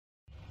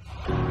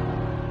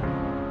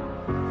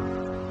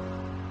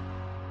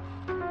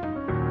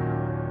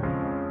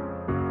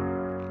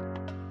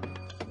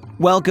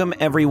Welcome,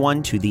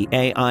 everyone, to the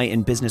AI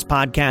in Business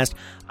podcast.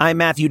 I'm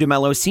Matthew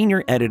DeMello,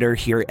 Senior Editor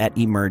here at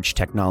Emerge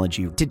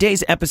Technology.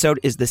 Today's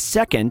episode is the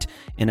second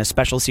in a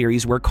special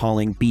series we're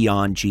calling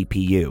Beyond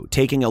GPU,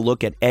 taking a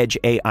look at edge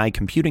AI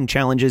computing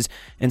challenges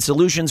and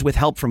solutions with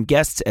help from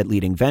guests at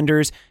leading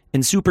vendors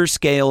and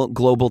super-scale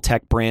global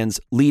tech brands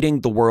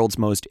leading the world's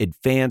most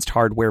advanced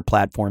hardware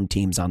platform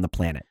teams on the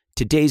planet.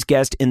 Today's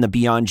guest in the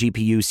Beyond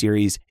GPU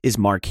series is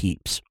Mark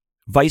Heaps,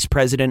 Vice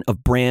President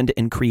of Brand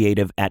and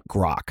Creative at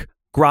Groq.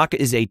 Groq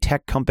is a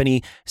tech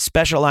company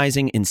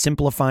specializing in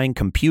simplifying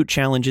compute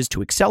challenges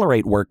to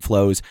accelerate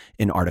workflows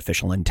in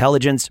artificial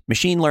intelligence,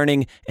 machine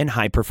learning, and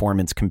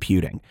high-performance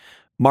computing.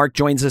 Mark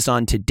joins us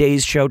on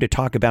today's show to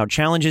talk about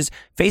challenges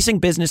facing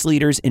business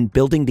leaders in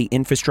building the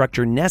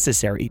infrastructure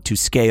necessary to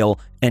scale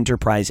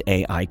enterprise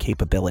AI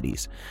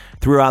capabilities.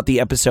 Throughout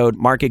the episode,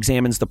 Mark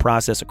examines the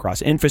process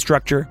across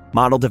infrastructure,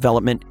 model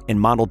development, and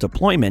model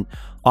deployment,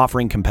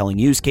 offering compelling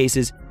use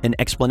cases and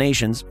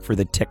explanations for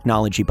the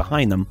technology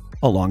behind them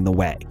along the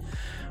way.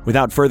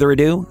 Without further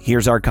ado,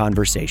 here's our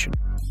conversation.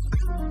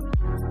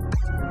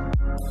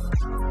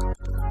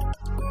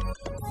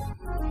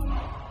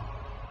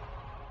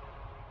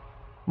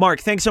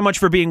 Mark, thanks so much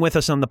for being with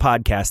us on the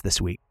podcast this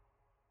week.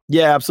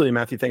 Yeah, absolutely,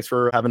 Matthew. Thanks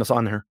for having us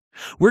on here.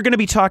 We're going to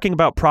be talking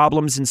about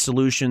problems and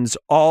solutions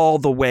all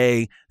the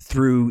way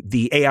through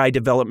the AI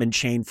development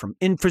chain, from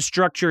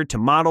infrastructure to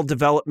model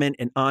development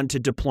and on to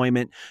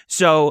deployment.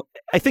 So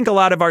I think a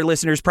lot of our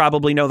listeners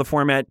probably know the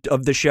format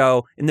of the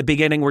show. In the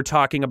beginning, we're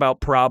talking about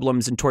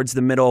problems, and towards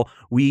the middle,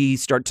 we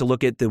start to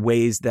look at the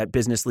ways that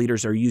business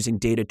leaders are using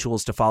data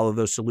tools to follow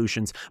those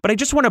solutions. But I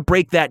just want to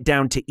break that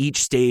down to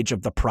each stage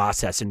of the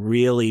process and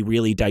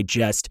really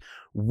digest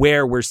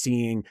where we're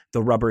seeing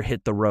the rubber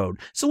hit the road.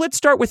 So let's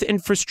start with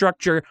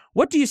infrastructure.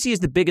 What do you see as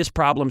the biggest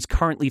problems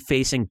currently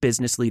facing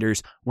business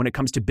leaders when it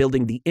comes to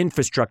building the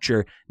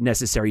infrastructure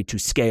necessary to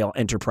scale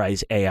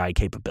enterprise AI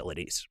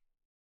capabilities?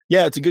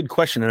 Yeah, it's a good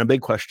question and a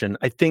big question.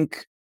 I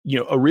think,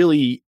 a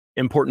really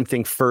important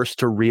thing first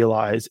to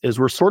realize is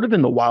we're sort of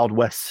in the Wild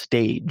West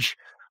stage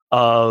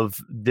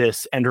of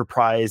this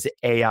enterprise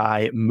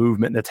AI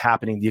movement that's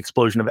happening, the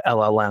explosion of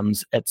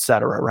LLMs, et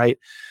cetera, right?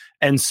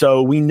 And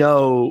so we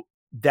know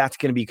that's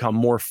going to become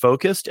more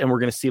focused, and we're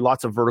going to see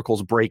lots of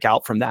verticals break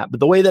out from that.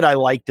 But the way that I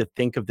like to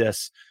think of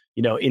this,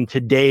 in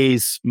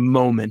today's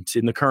moment,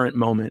 in the current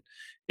moment,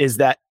 is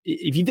that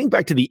if you think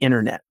back to the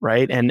internet,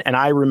 right? And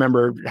I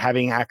remember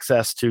having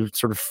access to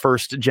sort of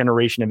first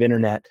generation of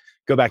internet,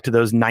 go back to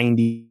those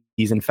 90s,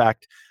 in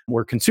fact,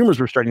 where consumers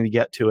were starting to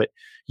get to it.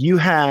 You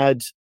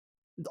had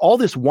all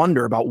this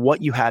wonder about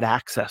what you had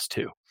access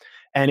to.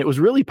 And it was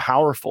really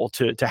powerful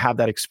to have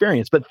that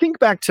experience. But think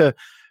back to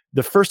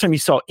the first time you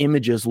saw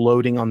images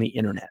loading on the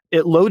internet.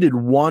 It loaded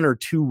 1 or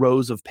 2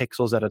 rows of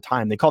pixels at a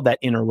time. They called that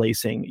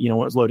interlacing, when it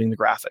was loading the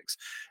graphics.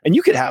 And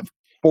you could have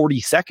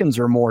 40 seconds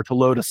or more to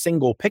load a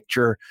single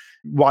picture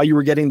while you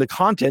were getting the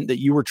content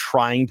that you were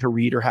trying to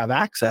read or have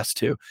access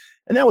to.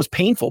 And that was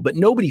painful, but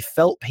nobody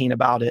felt pain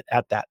about it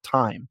at that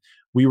time.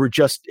 We were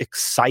just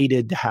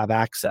excited to have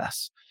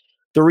access.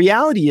 The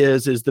reality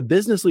is the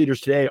business leaders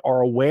today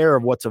are aware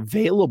of what's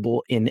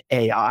available in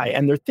AI,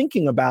 and they're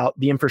thinking about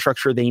the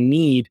infrastructure they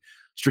need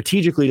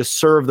strategically to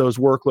serve those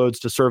workloads,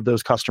 to serve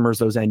those customers,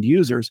 those end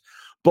users.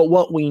 But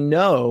what we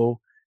know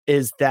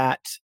is that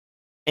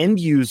end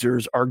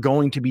users are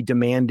going to be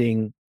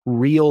demanding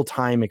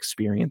real-time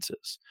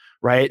experiences,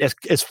 right?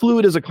 As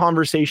fluid as a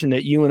conversation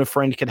that you and a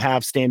friend could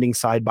have standing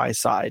side by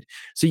side.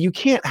 So you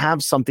can't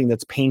have something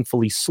that's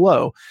painfully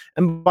slow.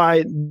 And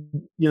by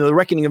the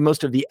reckoning of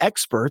most of the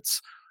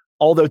experts,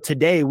 although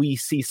today we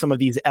see some of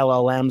these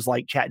LLMs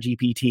like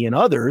ChatGPT and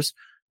others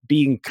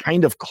being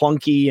kind of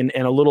clunky and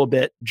a little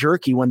bit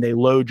jerky when they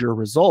load your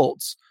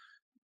results,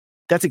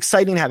 that's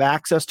exciting to have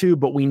access to,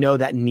 but we know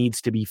that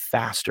needs to be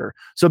faster.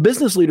 So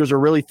business leaders are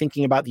really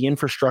thinking about the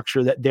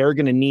infrastructure that they're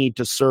going to need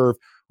to serve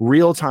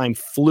real-time,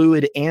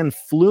 fluid, and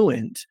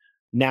fluent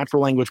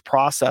natural language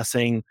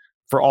processing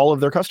for all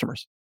of their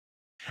customers.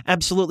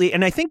 Absolutely.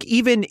 And I think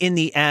even in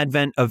the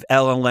advent of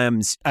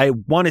LLMs, I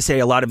want to say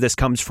a lot of this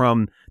comes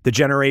from the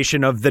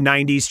generation of the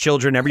 90s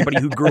children,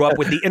 everybody who grew up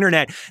with the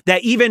internet,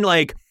 that even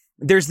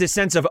there's this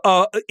sense of,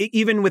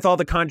 even with all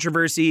the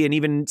controversy and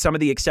even some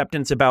of the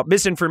acceptance about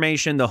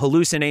misinformation, the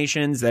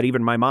hallucinations that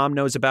even my mom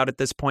knows about at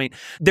this point,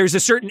 there's a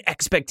certain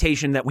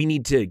expectation that we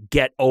need to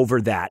get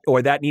over that,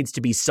 or that needs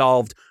to be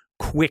solved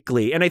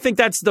quickly. And I think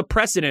that's the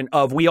precedent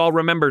of, we all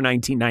remember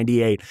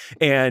 1998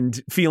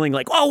 and feeling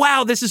like, oh,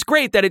 wow, this is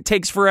great that it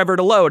takes forever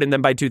to load. And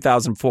then by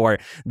 2004,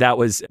 that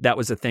was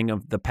a thing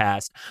of the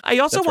past. I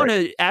also want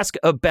to ask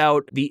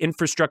about the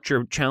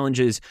infrastructure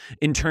challenges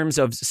in terms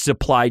of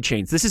supply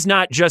chains. This is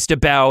not just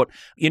about,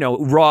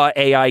 raw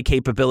AI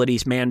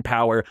capabilities,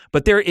 manpower,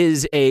 but there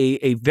is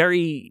a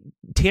very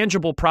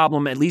tangible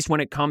problem, at least when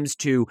it comes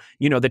to,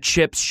 the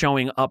chips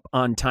showing up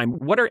on time.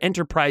 What are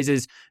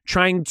enterprises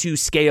trying to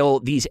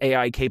scale these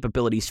AI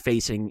capabilities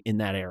facing in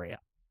that area?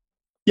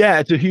 Yeah,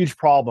 it's a huge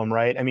problem,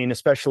 right? I mean,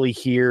 especially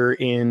here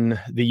in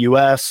the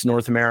US,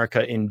 North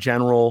America in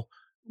general,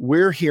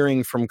 we're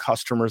hearing from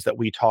customers that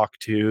we talk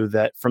to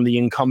that from the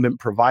incumbent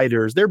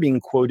providers, they're being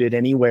quoted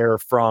anywhere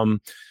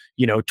from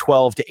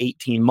 12 to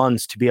 18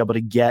 months to be able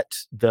to get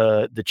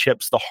the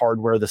chips, the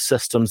hardware, the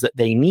systems that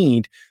they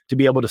need to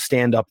be able to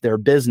stand up their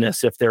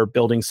business if they're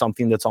building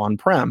something that's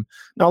on-prem.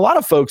 Now, a lot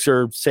of folks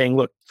are saying,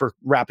 look, for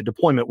rapid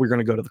deployment, we're going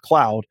to go to the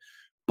cloud.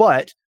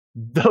 But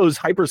those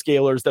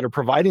hyperscalers that are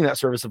providing that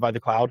service via the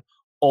cloud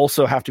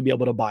also have to be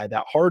able to buy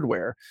that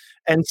hardware.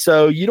 And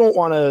so you don't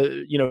want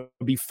to,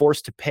 be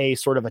forced to pay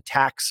sort of a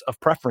tax of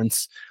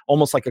preference,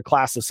 almost like a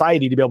class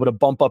society, to be able to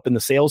bump up in the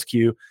sales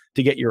queue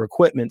to get your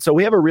equipment. So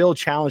we have a real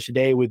challenge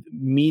today with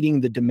meeting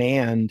the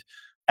demand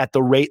at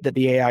the rate that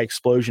the AI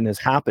explosion is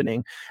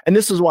happening. And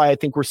this is why I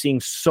think we're seeing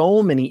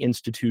so many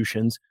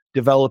institutions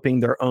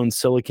developing their own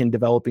silicon,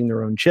 developing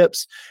their own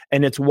chips.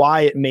 And it's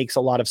why it makes a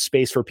lot of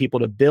space for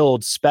people to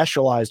build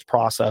specialized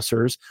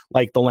processors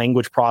like the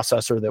language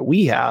processor that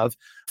we have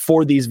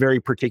for these very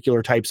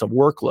particular types of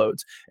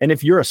workloads. And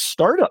if you're a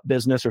startup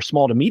business or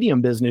small to medium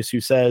business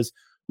who says,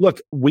 look,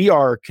 we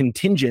are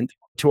contingent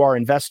to our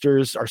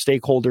investors, our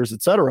stakeholders,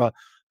 et cetera,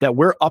 that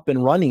we're up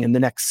and running in the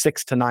next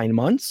 6 to 9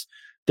 months,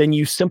 then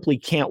you simply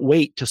can't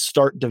wait to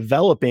start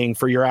developing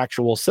for your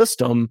actual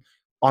system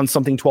on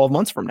something 12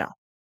 months from now.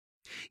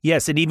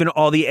 Yes, and even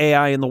all the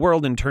AI in the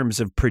world in terms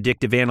of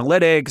predictive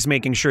analytics,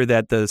 making sure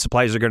that the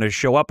supplies are going to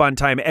show up on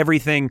time,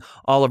 everything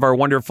all of our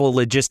wonderful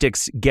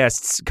logistics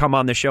guests come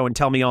on the show and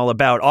tell me all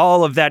about.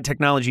 All of that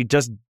technology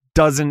just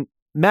doesn't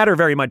matter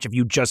very much if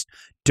you just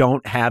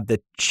don't have the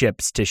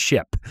chips to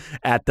ship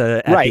at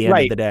the end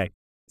of the day.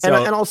 So,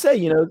 and I'll say,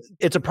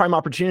 it's a prime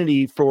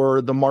opportunity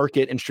for the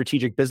market and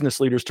strategic business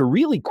leaders to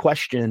really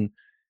question,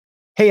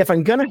 hey, if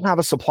I'm going to have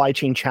a supply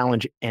chain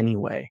challenge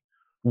anyway,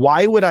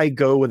 why would I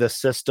go with a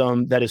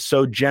system that is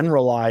so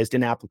generalized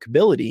in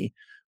applicability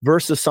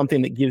versus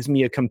something that gives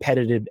me a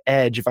competitive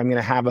edge if I'm going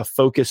to have a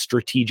focused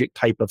strategic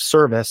type of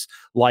service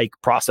like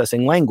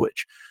processing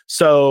language?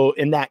 So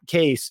in that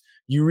case,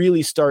 you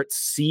really start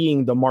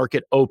seeing the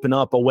market open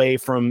up away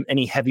from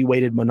any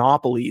heavy-weighted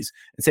monopolies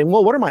and saying,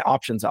 well, what are my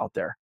options out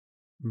there?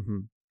 Mm-hmm.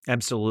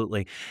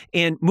 Absolutely.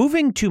 And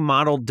moving to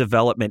model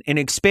development and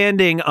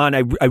expanding on,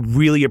 I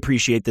really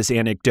appreciate this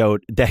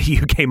anecdote that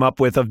you came up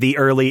with of the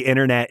early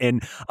internet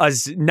and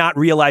us not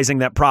realizing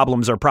that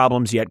problems are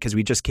problems yet because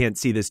we just can't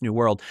see this new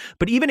world.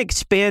 But even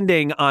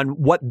expanding on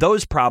what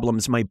those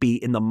problems might be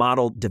in the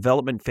model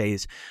development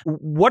phase,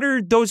 what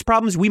are those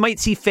problems we might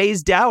see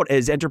phased out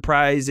as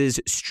enterprises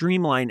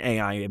streamline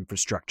AI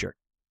infrastructure?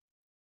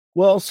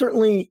 Well,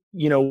 certainly,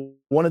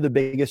 one of the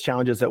biggest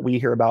challenges that we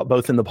hear about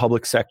both in the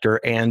public sector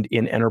and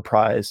in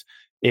enterprise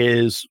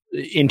is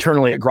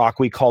internally at Groq,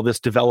 we call this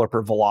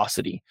developer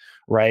velocity,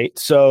 right?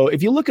 So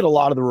if you look at a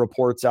lot of the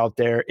reports out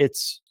there,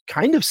 it's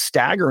kind of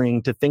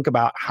staggering to think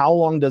about how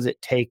long does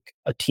it take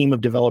a team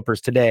of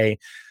developers today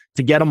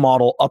to get a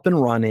model up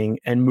and running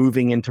and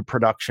moving into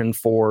production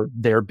for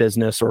their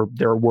business or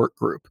their work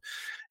group.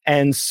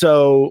 And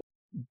so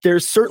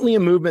there's certainly a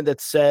movement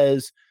that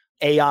says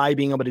AI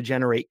being able to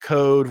generate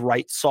code,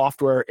 write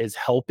software is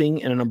helping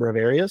in a number of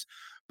areas.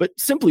 But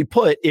simply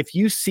put, if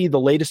you see the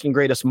latest and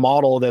greatest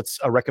model that's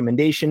a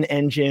recommendation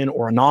engine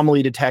or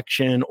anomaly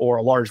detection or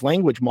a large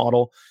language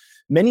model,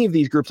 many of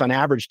these groups on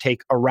average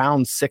take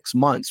around 6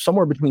 months,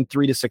 somewhere between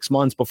 3 to 6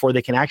 months before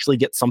they can actually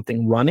get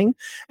something running.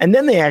 And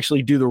then they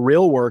actually do the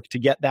real work to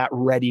get that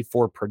ready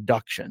for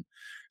production.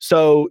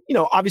 So,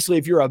 obviously,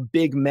 if you're a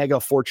big mega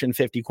Fortune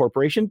 50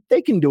 corporation,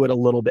 they can do it a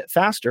little bit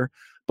faster.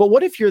 But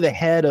what if you're the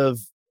head of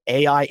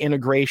AI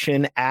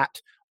integration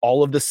at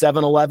all of the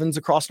 7-Elevens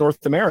across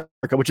North America,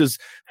 which is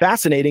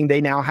fascinating. They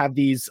now have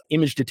these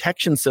image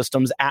detection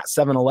systems at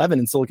 7-Eleven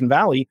in Silicon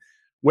Valley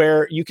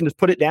where you can just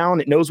put it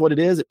down. It knows what it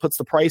is. It puts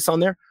the price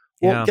on there.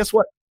 Well, guess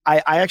what?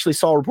 I actually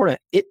saw a report on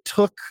it. It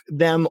took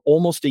them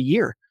almost a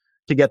year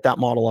to get that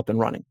model up and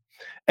running.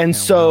 And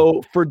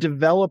for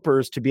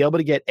developers to be able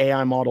to get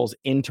AI models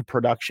into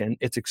production,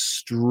 it's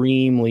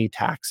extremely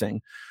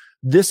taxing.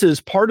 This is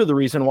part of the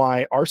reason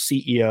why our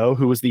CEO,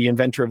 who was the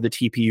inventor of the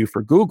TPU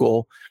for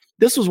Google,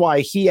 this was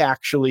why he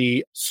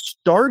actually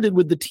started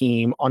with the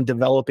team on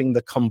developing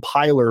the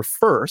compiler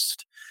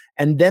first,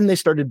 and then they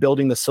started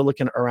building the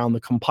silicon around the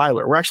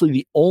compiler. We're actually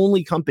the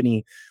only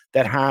company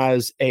that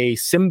has a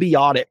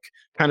symbiotic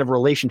kind of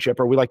relationship,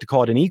 or we like to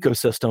call it an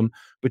ecosystem,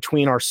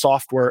 between our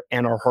software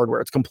and our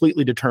hardware. It's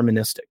completely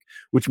deterministic,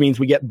 which means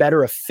we get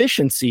better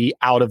efficiency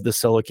out of the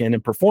silicon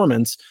and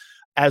performance,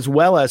 as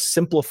well as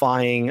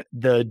simplifying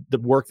the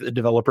work that the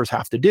developers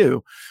have to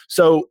do.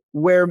 So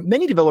where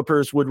many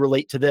developers would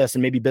relate to this,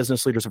 and maybe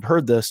business leaders have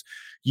heard this,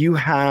 you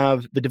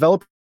have the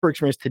developer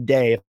experience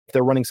today. If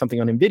they're running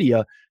something on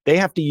NVIDIA, they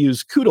have to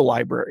use CUDA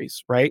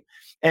libraries, right?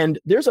 And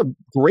there's a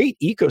great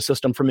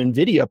ecosystem from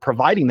NVIDIA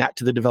providing that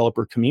to the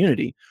developer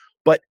community.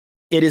 But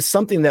it is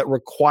something that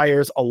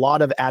requires a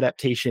lot of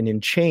adaptation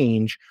and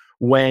change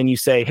when you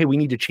say, hey, we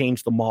need to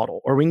change the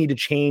model, or we need to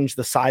change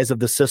the size of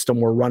the system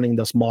we're running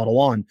this model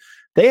on.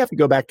 They have to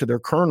go back to their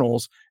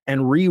kernels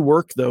and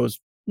rework those,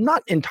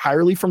 not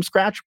entirely from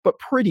scratch, but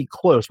pretty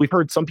close. We've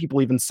heard some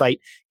people even cite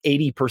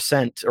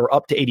 80% or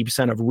up to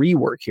 80% of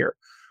rework here.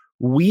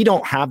 We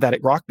don't have that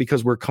at Groq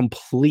because we're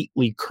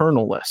completely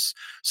kernelless.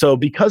 So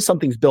because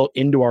something's built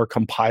into our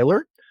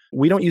compiler,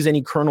 we don't use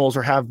any kernels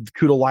or have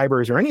CUDA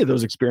libraries or any of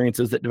those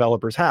experiences that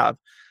developers have.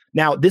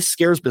 Now, this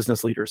scares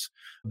business leaders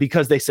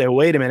because they say,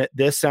 wait a minute,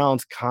 this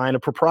sounds kind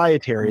of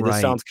proprietary. This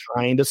Right. sounds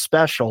kind of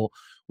special.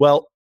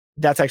 Well,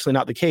 that's actually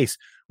not the case.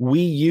 We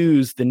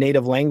use the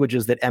native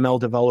languages that ML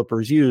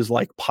developers use,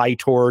 like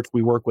PyTorch.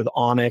 We work with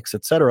Onyx,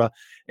 et cetera.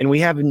 And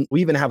we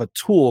even have a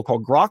tool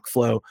called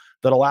Groqflow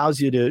that allows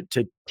you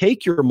to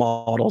take your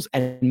models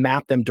and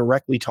map them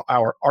directly to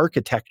our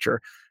architecture.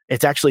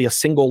 It's actually a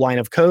single line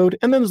of code,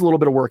 and then there's a little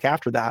bit of work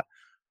after that.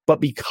 But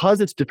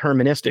because it's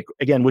deterministic,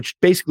 again, which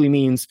basically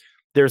means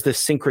there's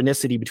this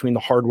synchronicity between the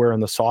hardware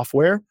and the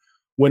software,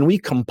 when we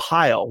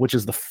compile, which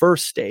is the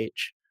first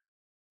stage,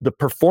 the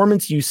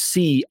performance you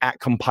see at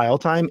compile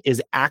time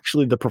is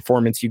actually the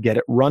performance you get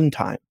at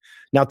runtime.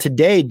 Now,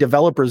 today,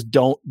 developers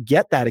don't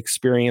get that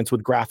experience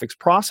with graphics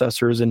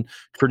processors and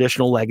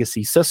traditional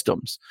legacy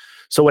systems.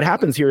 So what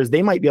happens here is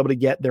they might be able to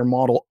get their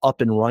model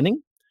up and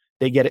running.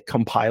 They get it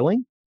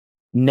compiling.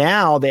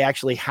 Now they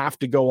actually have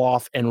to go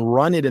off and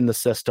run it in the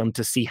system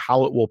to see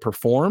how it will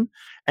perform.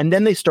 And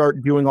then they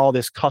start doing all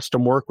this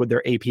custom work with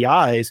their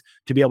APIs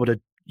to be able to,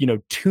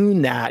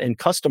 tune that and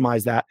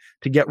customize that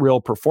to get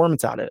real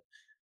performance out of it.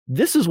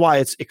 This is why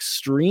it's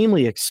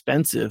extremely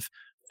expensive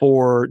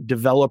for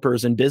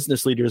developers and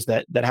business leaders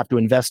that have to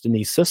invest in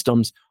these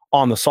systems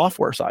on the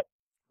software side.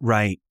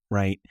 Right.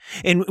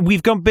 And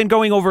we've been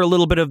going over a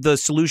little bit of the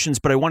solutions,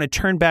 but I want to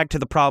turn back to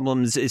the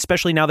problems,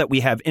 especially now that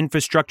we have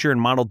infrastructure and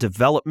model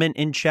development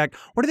in check.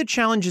 What are the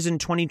challenges in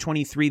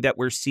 2023 that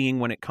we're seeing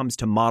when it comes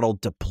to model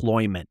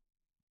deployment?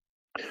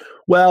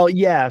 Well,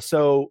 yeah.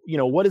 So,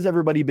 what has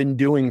everybody been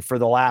doing for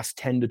the last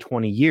 10 to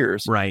 20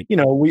 years? Right.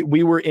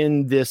 We were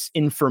in this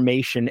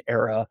information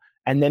era,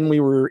 and then we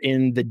were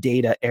in the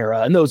data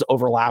era, and those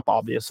overlap,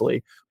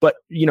 obviously. But,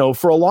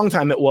 for a long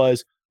time, it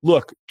was,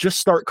 look, just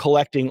start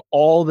collecting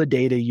all the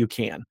data you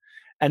can.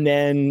 And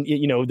then,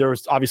 there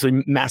was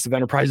obviously massive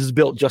enterprises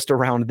built just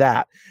around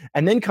that.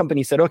 And then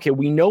companies said, okay,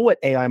 we know what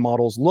AI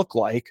models look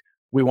like.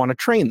 We want to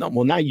train them.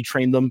 Well, now you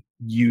train them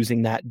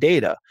using that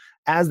data.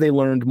 As they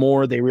learned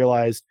more, they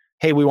realized,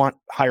 hey, we want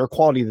higher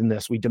quality than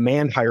this. We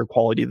demand higher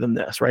quality than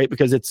this, right?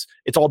 Because it's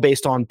all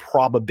based on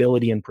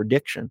probability and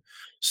prediction.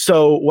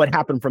 So what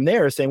happened from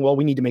there is saying, well,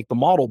 we need to make the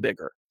model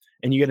bigger.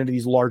 And you get into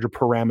these larger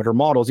parameter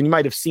models. And you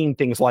might have seen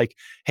things like,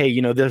 hey,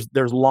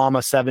 there's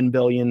Llama 7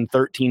 billion,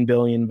 13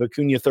 billion,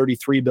 Vicuña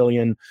 33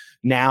 billion,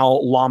 now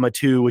Llama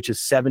 2, which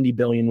is 70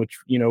 billion, which,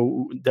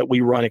 that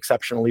we run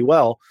exceptionally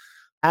well.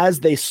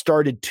 As they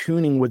started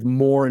tuning with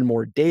more and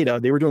more data,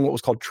 they were doing what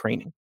was called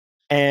training.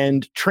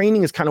 And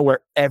training is kind of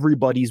where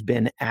everybody's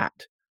been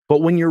at.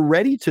 But when you're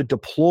ready to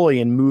deploy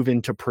and move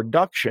into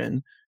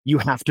production, you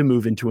have to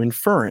move into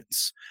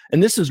inference.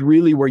 And this is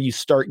really where you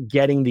start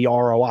getting the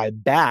ROI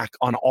back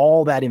on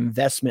all that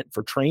investment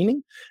for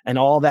training and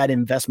all that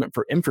investment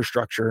for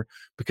infrastructure,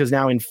 because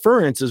now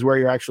inference is where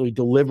you're actually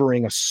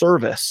delivering a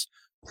service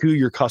to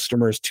your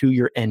customers, to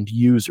your end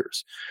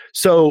users.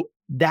 So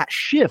that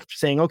shift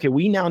saying, okay,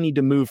 we now need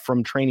to move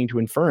from training to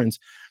inference,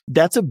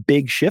 that's a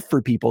big shift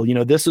for people.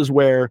 This is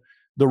where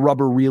the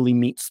rubber really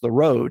meets the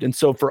road. And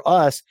so for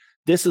us,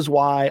 this is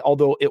why,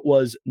 although it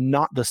was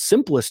not the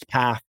simplest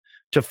path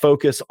to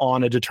focus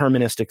on a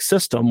deterministic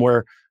system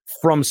where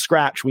from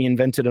scratch we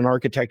invented an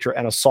architecture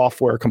and a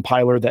software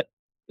compiler that,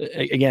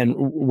 again,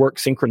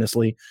 works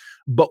synchronously.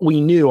 But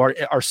we knew, our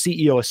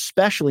CEO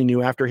especially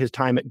knew after his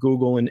time at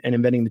Google and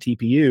inventing the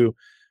TPU,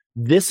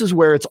 this is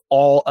where it's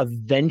all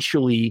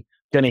eventually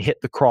going to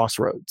hit the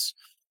crossroads.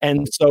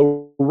 And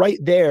so right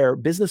there,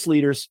 business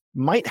leaders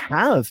might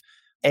have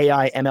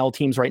AI ML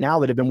teams right now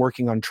that have been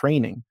working on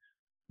training,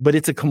 but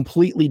it's a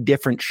completely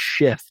different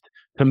shift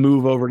to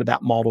move over to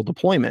that model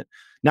deployment.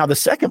 Now, the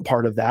second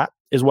part of that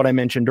is what I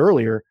mentioned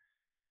earlier.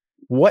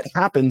 What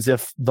happens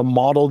if the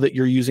model that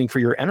you're using for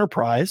your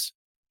enterprise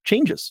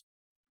changes?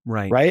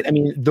 Right? I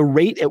mean, the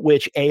rate at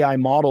which AI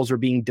models are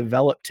being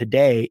developed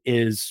today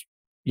is,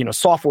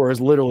 software is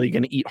literally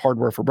going to eat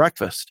hardware for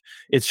breakfast.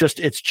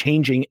 It's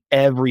changing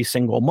every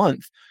single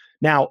month.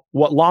 Now,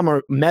 what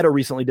Meta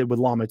recently did with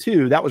Llama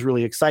 2, that was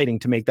really exciting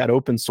to make that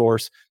open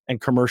source and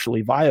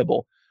commercially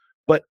viable.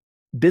 But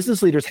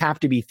business leaders have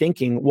to be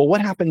thinking, well,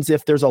 what happens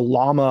if there's a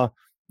Llama,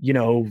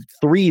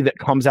 3 that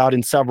comes out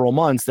in several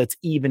months that's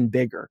even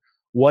bigger?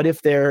 What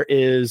if there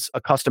is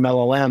a custom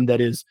LLM that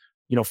is,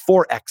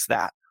 4x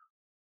that?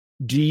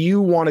 Do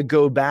you want to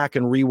go back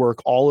and rework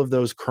all of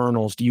those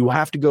kernels? Do you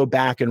have to go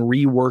back and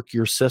rework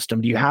your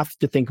system? Do you have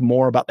to think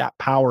more about that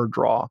power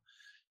draw?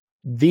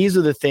 These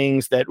are the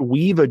things that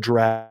we've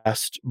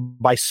addressed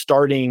by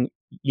starting,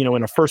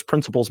 in a first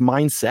principles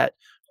mindset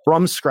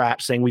from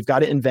scratch, saying we've got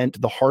to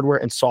invent the hardware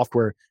and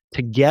software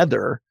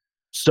together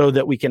so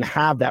that we can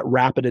have that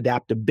rapid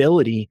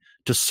adaptability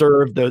to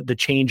serve the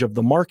change of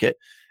the market.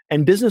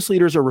 And business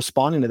leaders are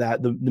responding to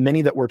that. The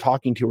many that we're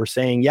talking to are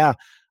saying, yeah,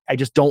 I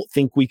just don't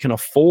think we can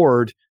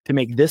afford to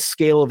make this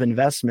scale of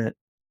investment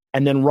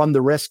and then run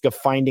the risk of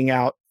finding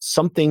out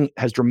something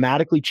has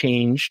dramatically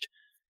changed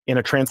in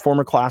a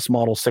transformer class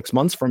model 6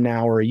 months from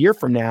now or a year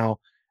from now,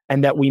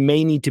 and that we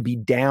may need to be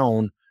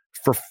down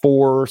for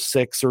 4,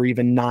 6, or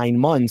even 9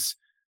 months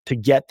to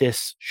get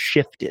this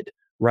shifted,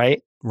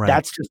 right? Right.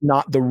 That's just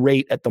not the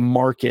rate at the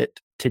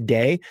market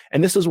today.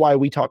 And this is why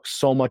we talk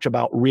so much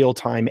about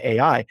real-time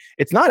AI.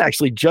 It's not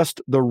actually just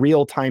the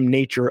real-time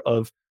nature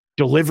of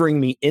delivering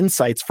me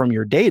insights from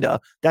your data.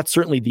 That's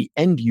certainly the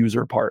end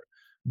user part.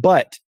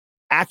 But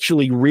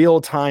actually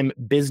real-time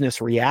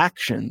business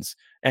reactions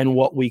and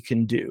what we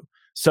can do.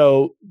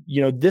 So,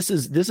 this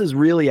is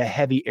really a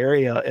heavy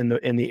area in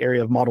the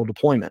area of model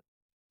deployment.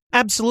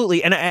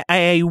 Absolutely. And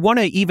I want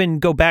to even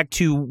go back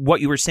to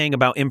what you were saying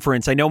about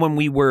inference. I know when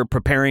we were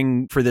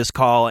preparing for this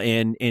call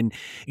and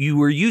you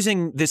were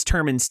using this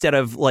term instead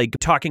of like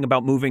talking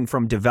about moving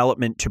from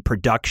development to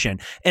production.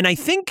 And I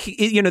think,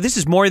 this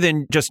is more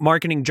than just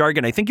marketing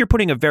jargon. I think you're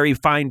putting a very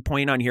fine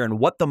point on here on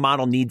what the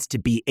model needs to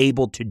be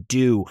able to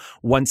do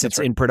once it's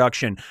in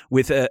production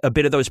with a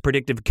bit of those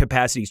predictive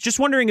capacities. Just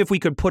wondering if we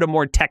could put a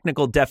more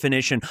technical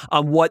definition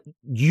on what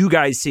you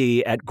guys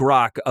see at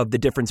Groq of the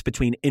difference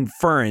between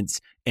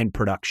inference and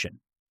production.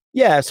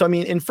 Yeah. So,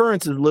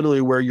 inference is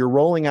literally where you're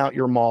rolling out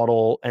your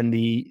model and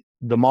the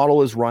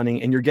model is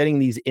running and you're getting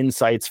these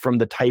insights from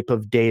the type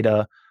of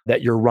data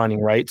that you're running,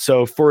 right?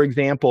 So, for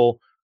example,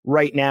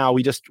 right now,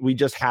 we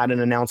just had an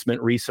announcement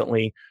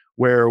recently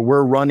where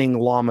we're running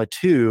Llama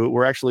 2.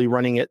 We're actually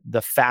running it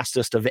the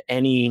fastest of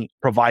any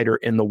provider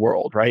in the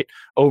world, right?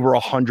 Over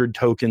 100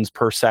 tokens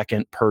per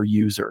second per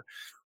user.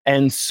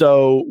 And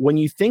so when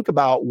you think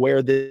about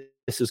where this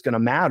is going to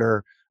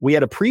matter, we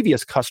had a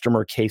previous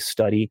customer case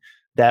study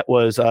that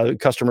was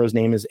customer's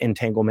name is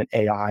Entanglement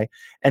AI,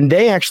 and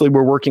they actually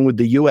were working with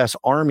the U.S.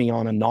 Army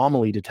on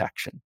anomaly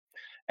detection.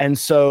 And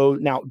so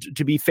now,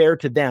 to be fair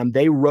to them,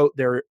 they wrote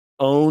their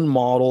own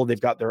model. They've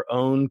got their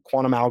own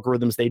quantum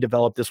algorithms they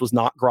developed. This was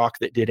not Groq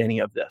that did any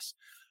of this,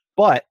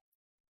 but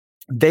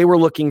they were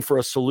looking for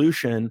a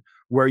solution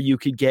where you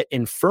could get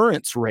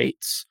inference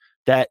rates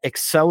that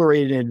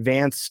accelerated and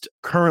advanced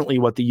currently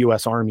what the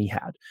U.S. Army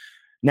had.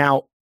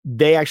 Now,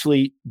 they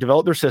actually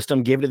developed their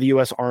system, gave it to the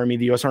U.S. Army.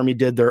 The U.S. Army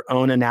did their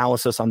own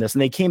analysis on this,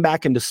 and they came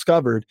back and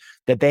discovered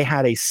that they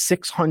had a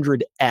 600x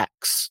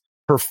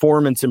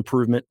performance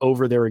improvement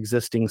over their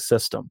existing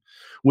system,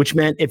 which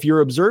meant if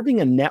you're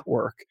observing a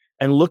network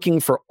and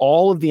looking for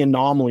all of the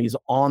anomalies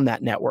on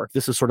that network,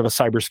 this is sort of a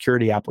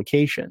cybersecurity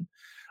application.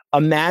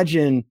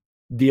 Imagine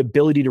the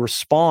ability to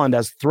respond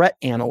as threat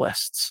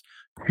analysts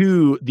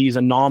to these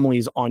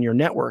anomalies on your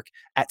network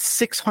at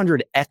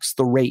 600x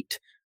the rate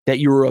that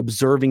you were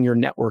observing your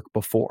network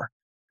before.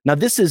 Now,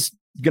 this is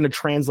going to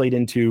translate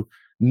into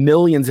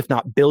millions, if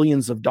not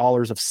billions of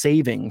dollars of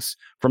savings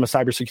from a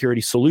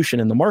cybersecurity solution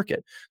in the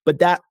market. But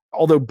that,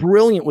 although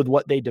brilliant with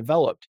what they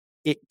developed,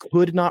 it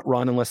could not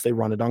run unless they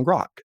run it on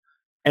Groq.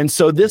 And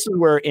so this is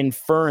where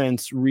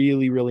inference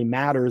really, really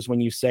matters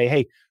when you say,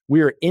 hey,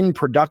 we're in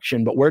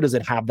production, but where does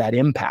it have that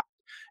impact?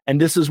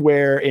 And this is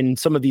where in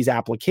some of these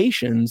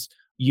applications,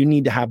 you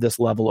need to have this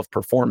level of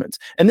performance.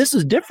 And this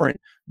is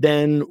different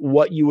than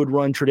what you would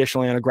run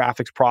traditionally on a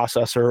graphics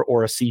processor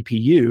or a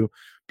CPU,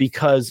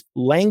 because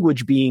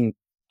language being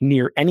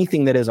near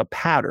anything that is a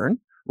pattern,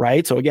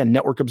 right? So again,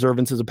 network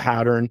observance is a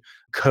pattern,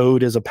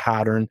 code is a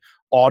pattern,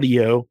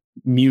 audio,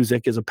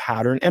 music is a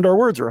pattern, and our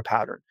words are a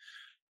pattern.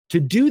 To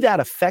do that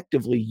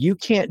effectively, you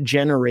can't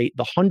generate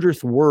the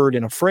 100th word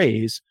in a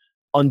phrase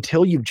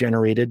until you've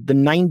generated the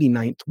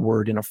 99th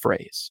word in a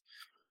phrase.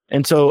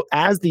 And so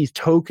as these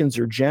tokens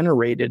are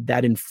generated,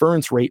 that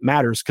inference rate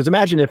matters. Because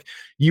imagine if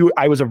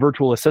I was a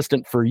virtual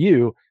assistant for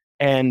you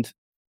and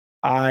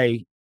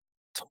I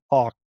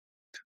talked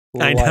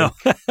I know.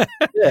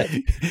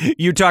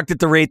 You talked at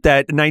the rate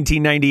that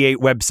 1998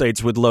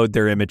 websites would load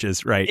their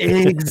images, right?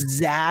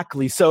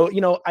 Exactly. So,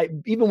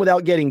 even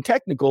without getting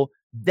technical,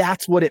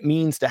 that's what it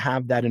means to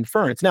have that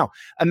inference. Now,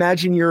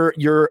 imagine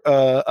you're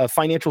a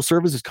financial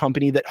services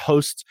company that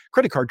hosts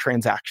credit card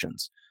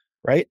transactions,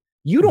 right?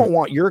 You don't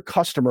want your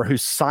customer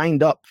who's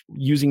signed up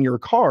using your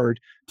card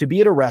to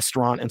be at a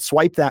restaurant and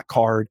swipe that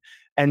card,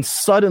 and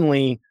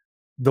suddenly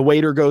the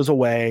waiter goes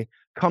away,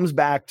 comes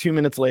back 2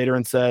 minutes later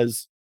and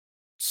says,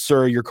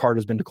 "Sir, your card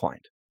has been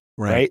declined."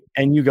 Right?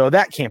 And you go,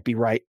 "That can't be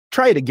right.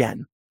 Try it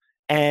again."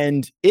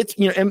 And it's,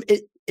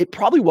 it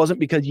probably wasn't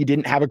because you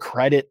didn't have a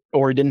credit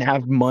or didn't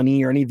have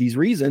money or any of these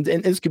reasons.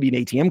 And this could be an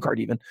ATM card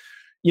even.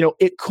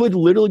 It could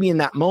literally be in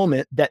that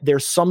moment that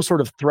there's some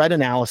sort of threat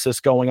analysis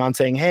going on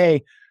saying,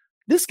 hey,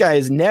 this guy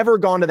has never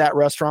gone to that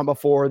restaurant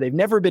before. They've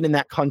never been in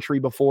that country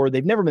before.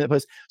 They've never been in that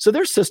place. So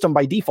their system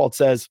by default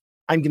says,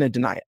 I'm going to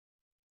deny it.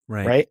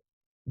 Right?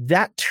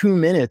 That 2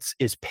 minutes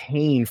is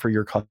pain for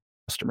your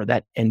customer,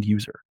 that end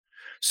user.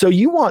 So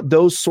you want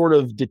those sort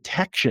of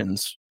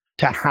detections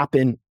to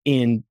happen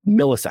in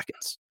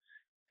milliseconds.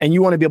 And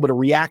you want to be able to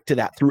react to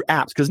that through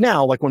apps. Because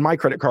now, like when my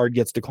credit card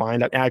gets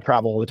declined, I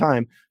travel all the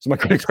time, so my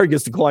credit card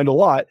gets declined a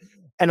lot.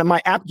 And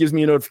my app gives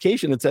me a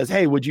notification that says,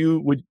 hey, are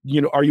you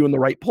in the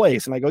right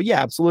place? And I go,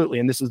 yeah, absolutely.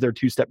 And this is their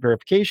 2-step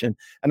verification.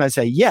 And I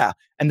say, yeah.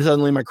 And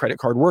suddenly my credit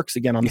card works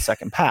again on the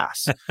second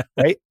pass.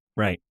 Right?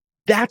 Right.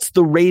 That's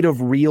the rate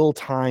of real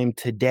time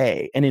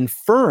today. And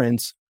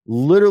inference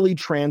literally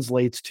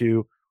translates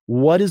to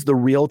what is the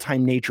real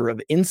time nature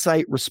of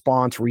insight,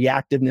 response,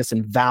 reactiveness,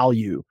 and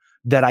value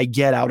that I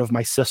get out of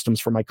my systems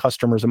for my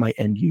customers and my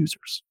end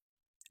users.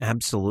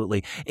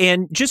 Absolutely.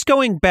 And just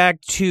going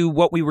back to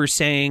what we were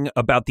saying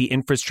about the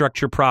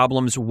infrastructure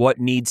problems, what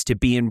needs to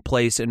be in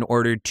place in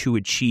order to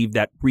achieve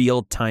that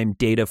real-time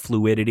data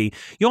fluidity.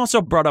 You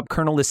also brought up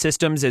kernelless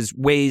systems as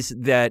ways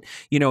that,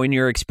 in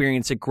your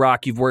experience at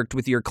Groq, you've worked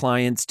with your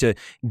clients to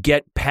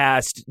get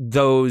past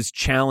those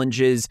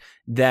challenges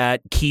that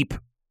keep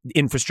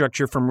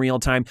infrastructure from real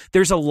time.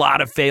 There's a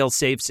lot of fail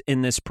safes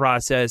in this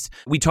process.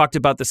 We talked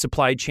about the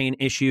supply chain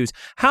issues.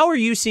 How are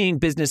you seeing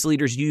business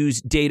leaders use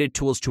data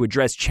tools to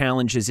address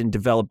challenges in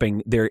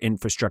developing their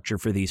infrastructure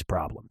for these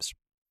problems?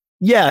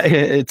 Yeah,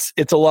 it's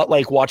a lot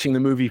like watching the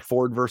movie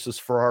Ford versus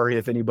Ferrari,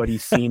 if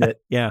anybody's seen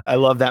it. Yeah. I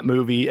love that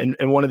movie. And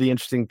one of the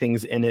interesting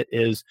things in it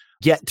is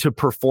get to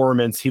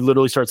performance. He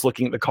literally starts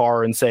looking at the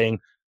car and saying,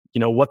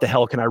 what the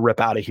hell can I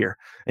rip out of here?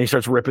 And he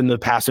starts ripping the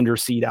passenger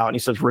seat out and he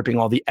starts ripping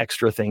all the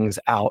extra things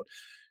out.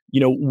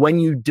 When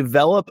you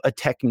develop a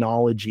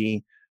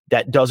technology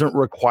that doesn't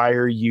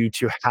require you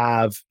to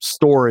have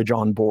storage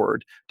on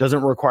board,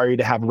 doesn't require you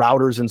to have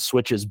routers and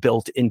switches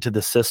built into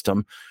the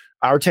system,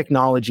 our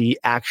technology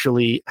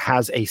actually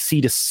has a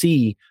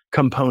C2C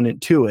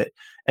component to it.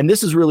 And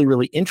this is really,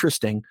 really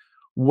interesting,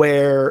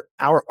 where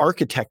our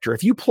architecture,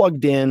 if you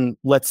plugged in,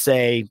 let's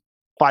say,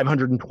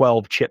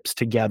 512 chips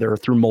together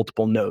through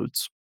multiple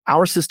nodes,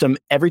 our system,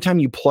 every time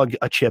you plug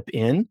a chip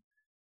in,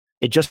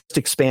 it just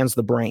expands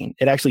the brain.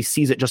 It actually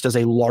sees it just as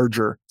a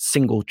larger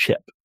single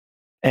chip.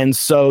 And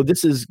so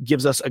this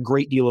gives us a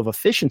great deal of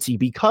efficiency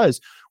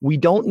because we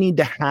don't need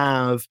to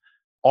have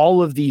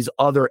all of these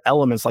other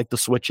elements like the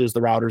switches,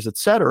 the routers, et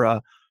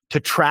cetera,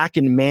 to track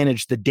and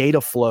manage the data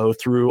flow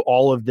through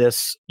all of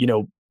this,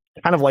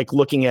 kind of like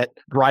looking at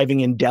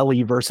driving in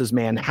Delhi versus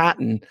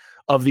Manhattan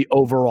of the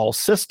overall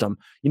system.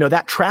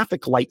 That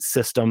traffic light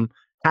system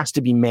has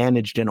to be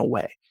managed in a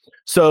way.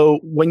 So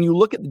when you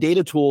look at the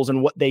data tools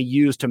and what they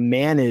use to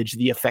manage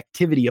the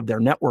effectivity of their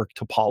network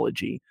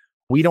topology,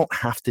 we don't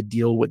have to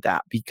deal with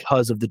that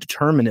because of the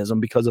determinism,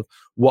 because of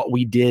what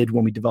we did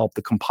when we developed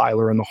the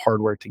compiler and the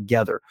hardware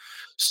together.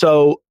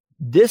 So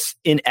this,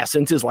 in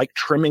essence, is like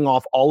trimming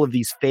off all of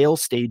these fail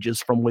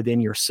stages from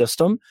within your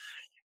system.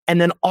 And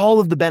then all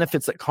of the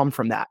benefits that come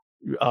from that.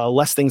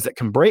 Less things that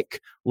can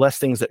break, less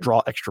things that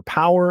draw extra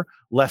power,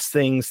 less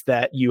things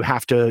that you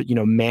have to,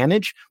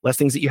 manage, less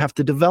things that you have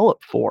to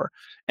develop for.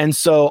 And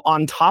so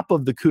on top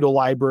of the CUDA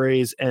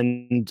libraries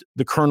and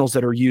the kernels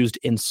that are used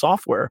in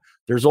software,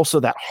 there's also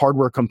that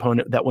hardware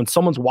component that when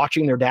someone's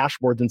watching their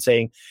dashboards and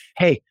saying,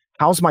 hey,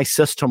 how's my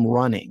system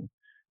running?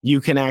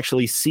 You can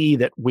actually see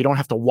that we don't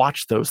have to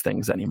watch those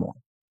things anymore.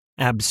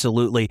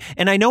 Absolutely.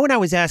 And I know when I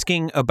was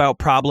asking about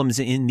problems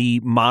in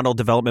the model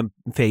development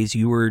phase,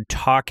 you were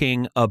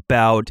talking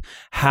about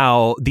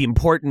how the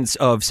importance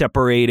of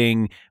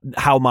separating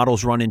how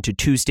models run into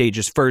two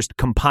stages, first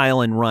compile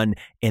and run,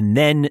 and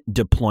then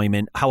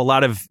deployment. How a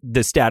lot of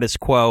the status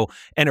quo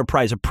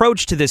enterprise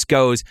approach to this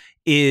goes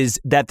is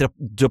that the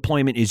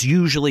deployment is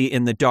usually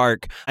in the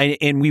dark.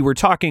 And we were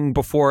talking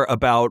before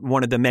about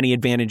one of the many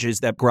advantages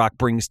that Groq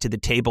brings to the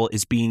table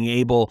is being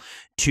able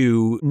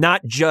to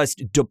not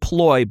just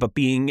deploy, but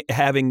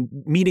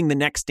meeting the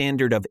next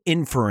standard of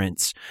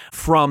inference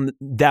from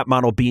that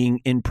model being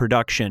in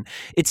production.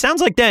 It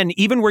sounds like then,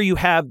 even where you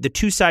have the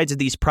two sides of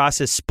these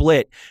process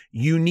split,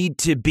 you need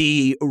to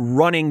be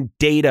running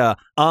data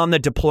on the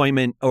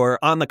deployment or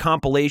on the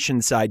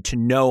compilation side to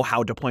know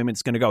how deployment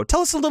is going to go.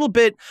 Tell us a little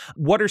bit,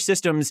 what are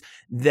systems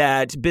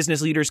that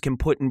business leaders can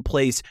put in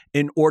place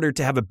in order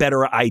to have a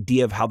better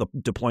idea of how the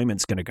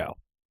deployment's going to go?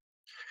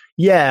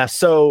 Yeah.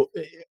 So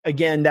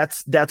again,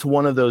 that's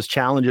one of those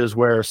challenges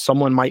where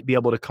someone might be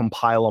able to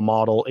compile a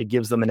model. It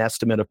gives them an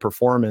estimate of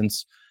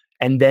performance.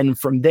 And then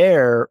from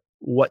there,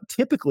 what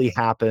typically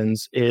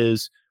happens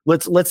is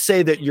let's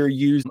say that you're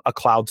using a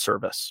cloud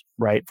service,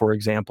 right? For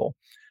example,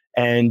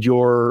 and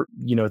you're,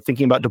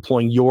 thinking about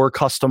deploying your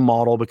custom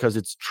model because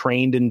it's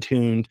trained and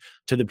tuned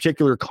to the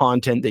particular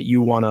content that you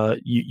want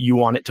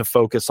it to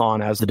focus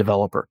on as a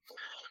developer.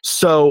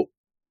 So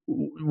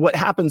what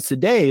happens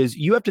today is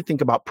you have to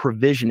think about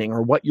provisioning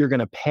or what you're going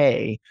to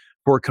pay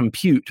for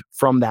compute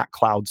from that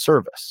cloud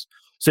service.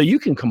 So you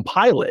can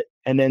compile it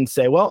and then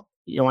say, well,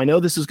 I know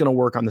this is going to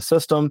work on the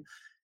system.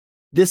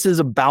 This is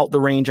about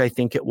the range I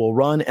think it will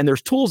run. And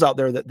there's tools out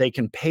there that they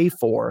can pay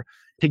for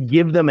to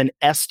give them an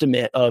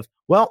estimate of,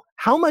 well,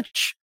 how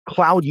much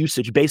cloud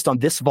usage based on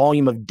this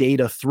volume of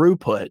data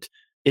throughput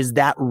is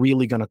that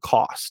really going to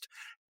cost?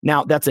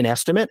 Now, that's an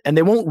estimate, and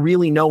they won't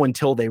really know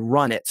until they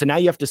run it. So now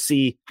you have to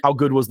see how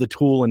good was the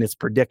tool in its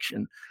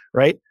prediction,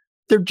 right?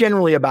 They're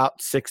generally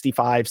about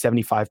 65,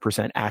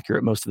 75%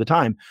 accurate most of the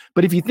time.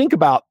 But if you think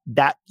about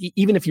that,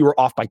 even if you were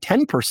off by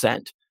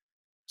 10%,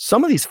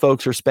 some of these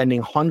folks are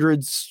spending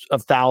hundreds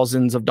of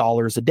thousands of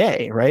dollars a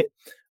day, right?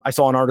 I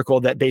saw an article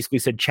that basically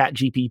said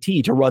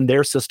ChatGPT to run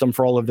their system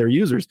for all of their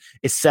users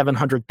is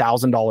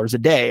 $700,000 a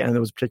day. And there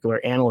was a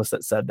particular analyst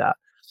that said that.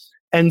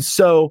 And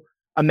so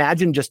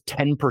imagine just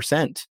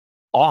 10%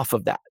 off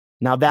of that.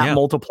 Now that Yeah.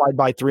 multiplied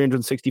by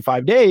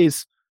 365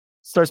 days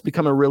starts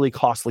becoming a really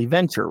costly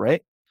venture,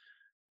 right?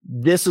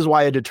 This is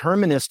why a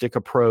deterministic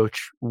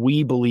approach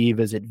we believe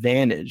is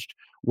advantaged,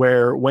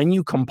 where when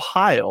you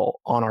compile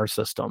on our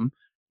system,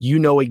 you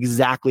know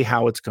exactly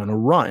how it's going to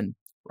run,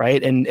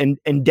 right?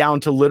 And down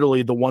to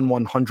literally the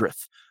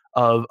 1/100th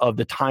of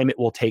the time it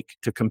will take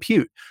to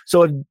compute.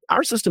 So if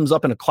our system's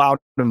up in a cloud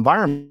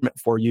environment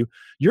for you,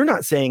 you're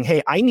not saying,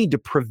 hey, I need to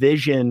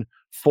provision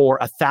for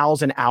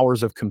 1,000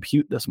 hours of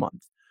compute this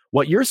month.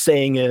 What you're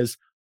saying is,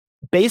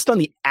 based on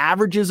the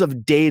averages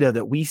of data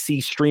that we see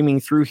streaming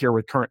through here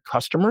with current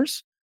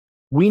customers,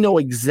 we know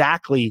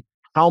exactly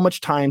how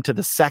much time to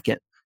the second,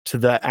 to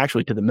the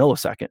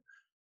millisecond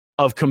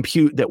of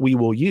compute that we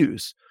will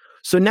use.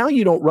 So now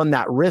you don't run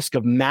that risk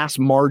of mass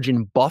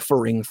margin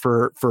buffering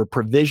for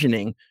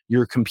provisioning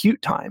your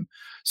compute time.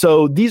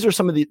 So these are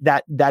some of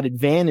that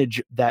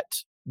advantage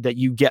that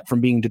you get from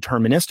being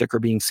deterministic or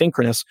being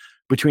synchronous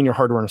between your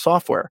hardware and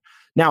software.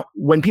 Now,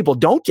 when people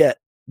don't get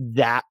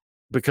that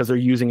because they're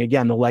using,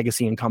 again, the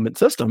legacy incumbent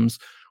systems,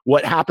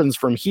 what happens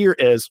from here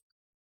is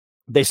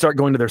they start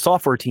going to their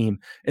software team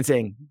and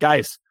saying,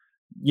 guys,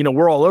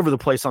 we're all over the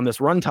place on this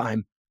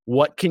runtime.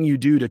 What can you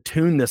do to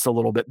tune this a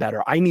little bit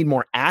better? I need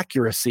more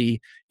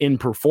accuracy in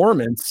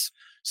performance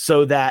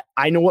so that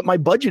I know what my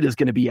budget is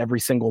going to be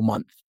every single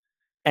month.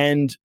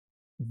 And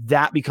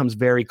that becomes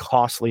very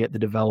costly at the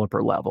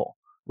developer level,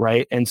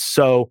 right? And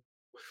so,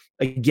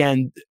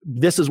 again,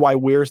 this is why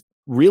we're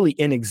really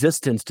in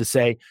existence, to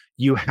say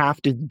you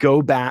have to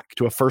go back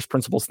to a first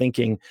principles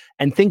thinking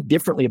and think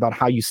differently about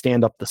how you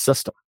stand up the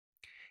system.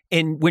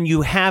 And when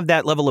you have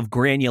that level of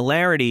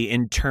granularity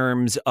in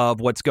terms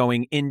of what's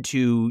going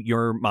into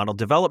your model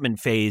development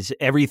phase,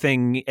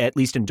 everything, at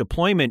least in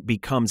deployment,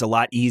 becomes a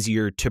lot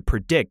easier to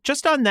predict.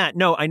 Just on that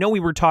note, I know we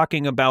were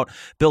talking about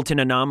built-in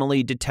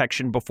anomaly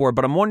detection before,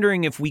 but I'm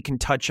wondering if we can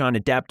touch on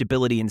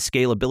adaptability and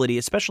scalability,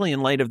 especially in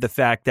light of the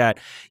fact that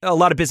a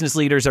lot of business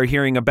leaders are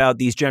hearing about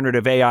these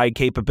generative AI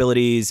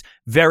capabilities,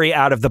 very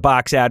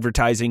out-of-the-box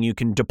advertising. You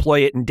can deploy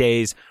it in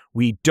days.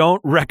 We don't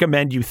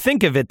recommend you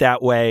think of it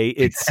that way.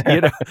 It's,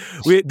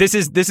 this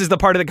is the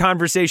part of the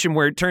conversation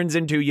where it turns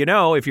into,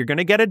 if you're going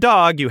to get a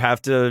dog, you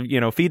have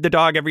to, feed the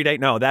dog every day.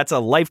 No, that's a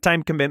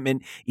lifetime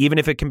commitment, even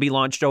if it can be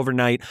launched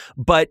overnight.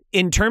 But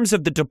in terms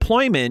of the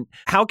deployment,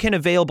 how can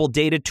available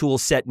data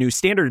tools set new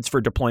standards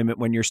for deployment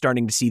when you're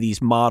starting to see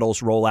these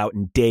models roll out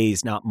in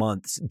days, not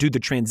months? Do the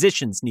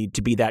transitions need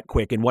to be that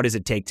quick? And what does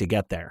it take to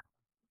get there?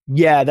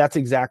 Yeah, that's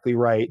exactly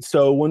right.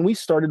 So when we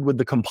started with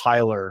the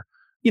compiler,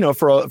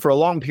 for a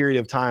long period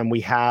of time, we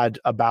had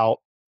about,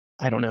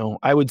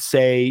 I would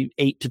say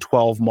 8 to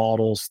 12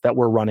 models that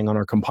were running on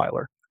our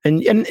compiler.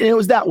 And it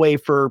was that way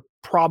for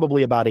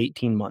probably about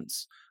 18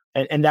 months.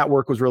 And that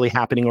work was really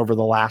happening over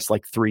the last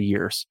 3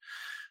 years.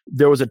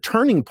 There was a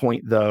turning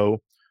point,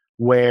 though,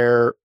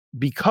 where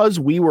because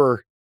we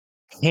were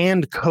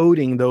hand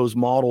coding those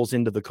models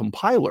into the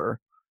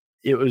compiler,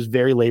 it was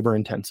very labor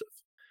intensive.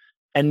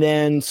 And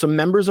then some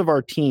members of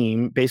our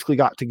team basically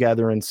got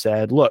together and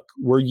said, look,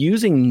 we're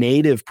using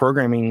native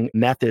programming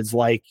methods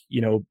like,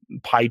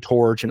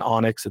 PyTorch and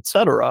Onyx, et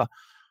cetera.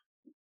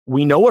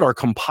 We know what our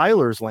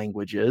compiler's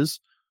language is.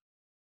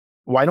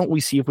 Why don't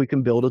we see if we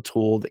can build a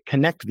tool that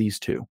connect these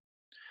two?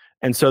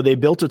 And so they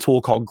built a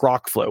tool called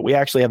Groq. We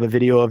actually have a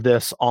video of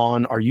this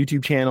on our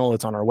YouTube channel.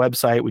 It's on our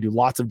website. We do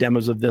lots of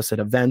demos of this at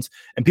events,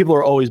 and people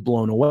are always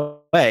blown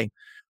away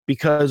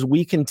because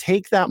we can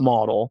take that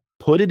model,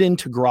 put it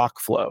into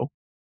Groq.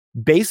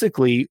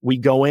 Basically, we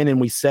go in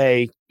and we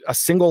say a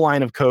single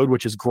line of code,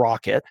 which is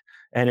Groq it,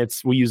 and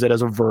we use it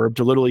as a verb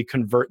to literally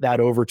convert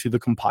that over to the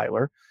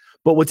compiler.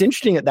 But what's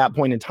interesting at that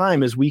point in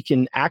time is we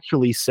can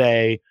actually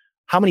say,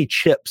 how many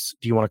chips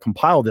do you want to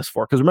compile this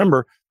for? Because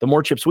remember, the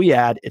more chips we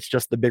add, it's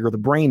just the bigger the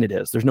brain it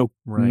is. There's no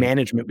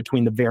management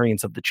between the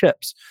variants of the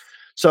chips.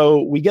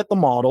 So we get the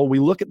model, we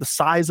look at the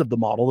size of the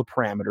model, the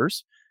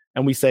parameters,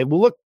 and we say,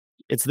 well, look,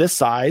 it's this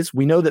size.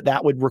 We know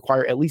that would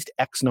require at least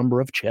X number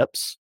of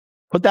chips.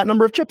 Put that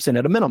number of chips in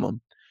at a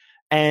minimum.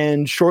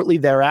 And shortly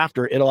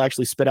thereafter, it'll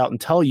actually spit out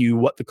and tell you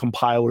what the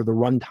compiler, the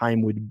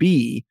runtime would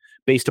be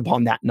based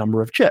upon that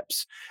number of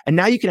chips. And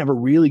now you can have a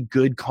really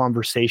good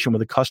conversation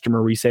with a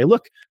customer where you say,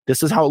 look,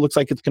 this is how it looks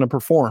like it's going to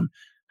perform.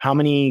 How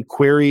many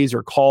queries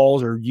or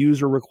calls or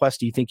user requests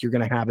do you think you're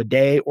going to have a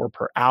day or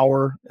per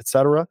hour, et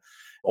cetera?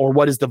 Or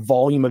what is the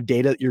volume of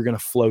data that you're going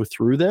to flow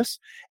through this?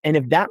 And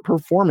if that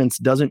performance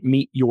doesn't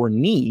meet your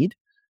need,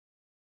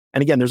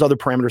 and again, there's other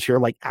parameters here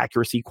like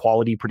accuracy,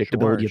 quality,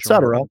 predictability, et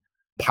cetera,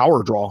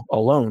 power draw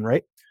alone,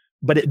 right?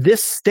 But at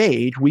this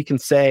stage, we can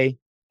say,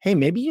 hey,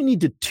 maybe you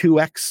need to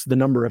 2x the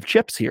number of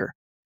chips here.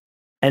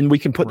 And we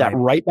can put that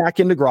right back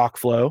into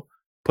Groq,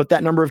 put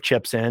that number of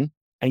chips in,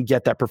 and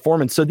get that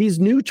performance. So these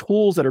new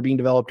tools that are being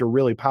developed are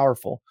really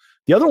powerful.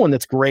 The other one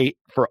that's great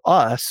for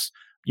us,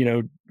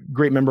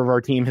 great member of our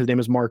team, his name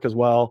is Mark as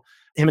well.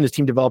 Him and his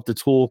team developed a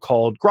tool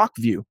called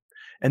Groq.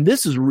 And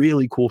this is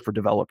really cool for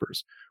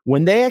developers,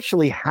 when they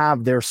actually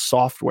have their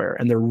software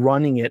and they're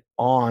running it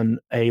on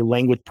a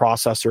language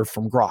processor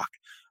from Groq,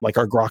 like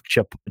our Groq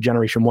chip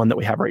generation 1 that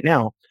we have right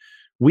now,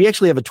 we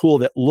actually have a tool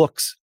that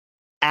looks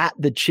at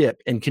the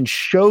chip and can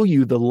show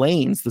you the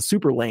lanes, the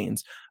super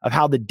lanes of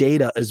how the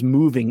data is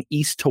moving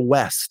east to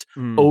west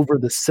over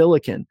the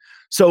silicon.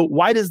 So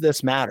why does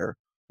this matter?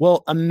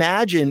 Well,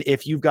 imagine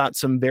if you've got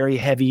some very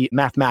heavy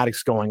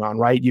mathematics going on,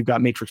 right? You've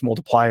got matrix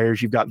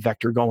multipliers, you've got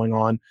vector going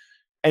on.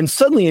 And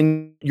suddenly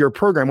in your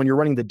program, when you're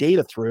running the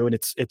data through and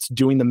it's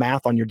doing the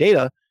math on your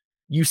data,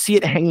 you see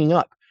it hanging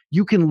up.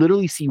 You can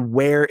literally see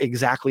where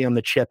exactly on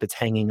the chip it's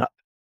hanging up.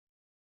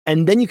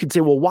 And then you could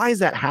say, well, why is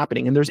that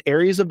happening? And there's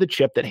areas of the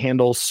chip that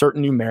handle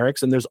certain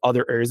numerics, and there's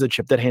other areas of the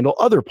chip that handle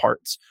other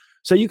parts.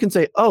 So you can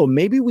say, oh,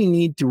 maybe we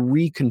need to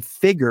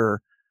reconfigure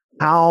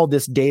how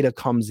this data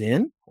comes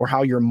in or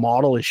how your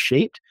model is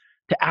shaped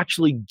to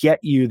actually get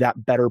you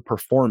that better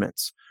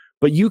performance.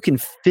 But you can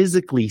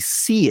physically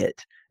see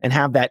it and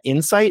have that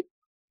insight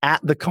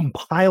at the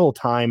compile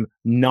time,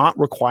 not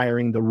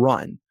requiring the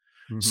run.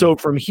 So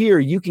from here,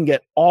 you can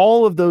get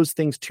all of those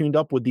things tuned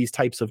up with these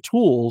types of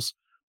tools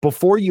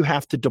before you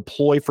have to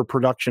deploy for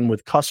production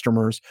with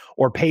customers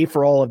or pay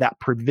for all of that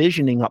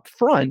provisioning up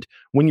front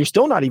when you're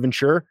still not even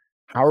sure,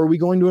 how are we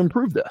going to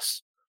improve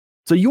this?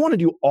 So you want to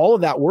do all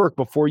of that work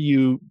before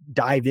you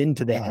dive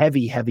into the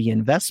heavy, heavy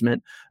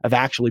investment of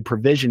actually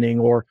provisioning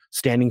or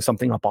standing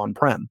something up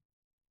on-prem.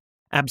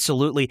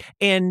 Absolutely.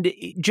 And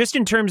just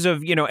in terms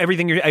of,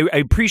 everything, I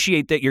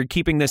appreciate that you're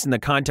keeping this in the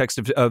context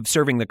of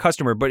serving the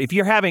customer. But if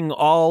you're having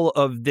all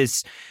of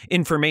this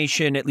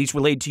information, at least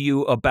relayed to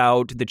you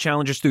about the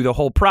challenges through the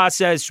whole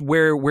process,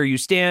 where you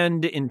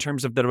stand in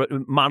terms of the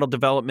model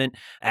development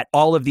at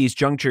all of these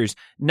junctures,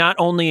 not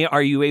only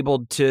are you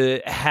able to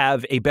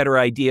have a better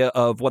idea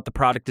of what the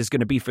product is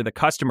going to be for the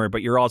customer,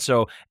 but you're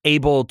also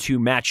able to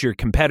match your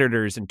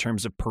competitors in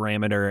terms of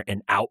parameter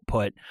and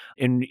output.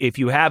 And if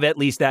you have at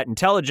least that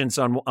intelligence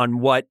on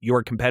what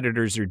your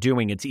competitors are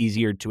doing, it's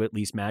easier to at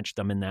least match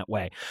them in that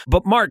way.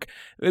 But Mark,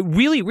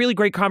 really, really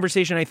great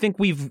conversation. I think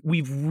we've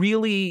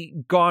really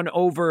gone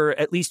over,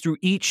 at least through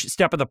each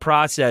step of the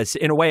process,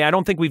 in a way I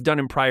don't think we've done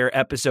in prior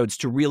episodes,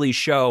 to really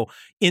show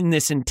in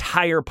this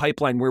entire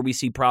pipeline where we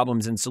see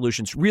problems and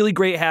solutions. Really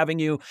great having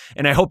you,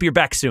 and I hope you're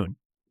back soon.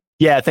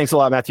 Yeah, thanks a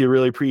lot, Matthew.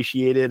 Really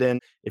appreciate it. And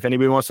if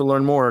anybody wants to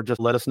learn more,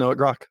 just let us know at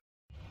Groq.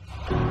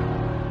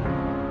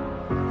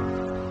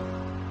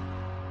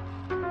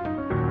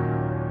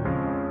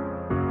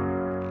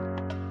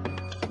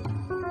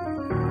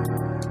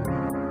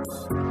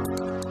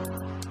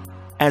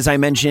 As I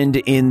mentioned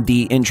in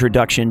the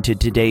introduction to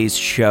today's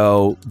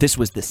show, this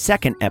was the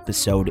second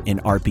episode in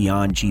our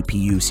Beyond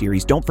GPU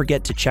series. Don't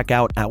forget to check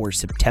out our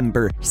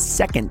September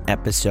 2nd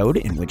episode,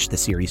 in which the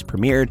series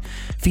premiered,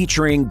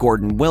 featuring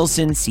Gordon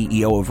Wilson,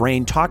 CEO of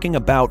Rain, talking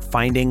about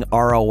finding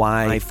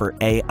ROI for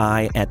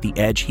AI at the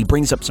edge. He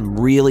brings up some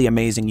really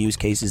amazing use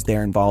cases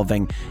there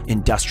involving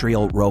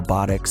industrial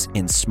robotics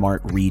and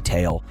smart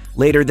retail.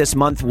 Later this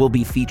month, we'll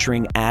be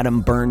featuring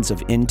Adam Burns of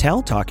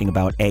Intel, talking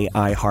about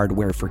AI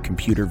hardware for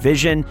computer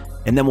vision.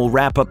 And then we'll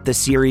wrap up the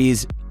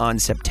series on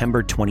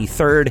September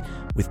 23rd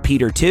with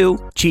Peter Tu,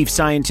 Chief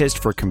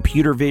Scientist for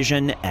Computer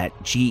Vision at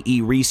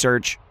GE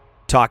Research,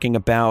 talking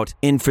about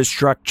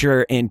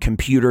infrastructure and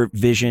computer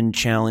vision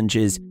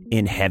challenges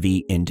in heavy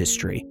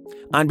industry.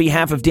 On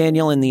behalf of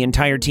Daniel and the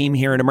entire team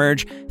here at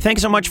Emerge,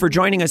 thanks so much for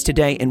joining us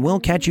today, and we'll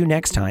catch you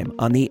next time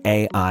on the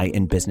AI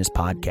in Business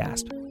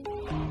podcast.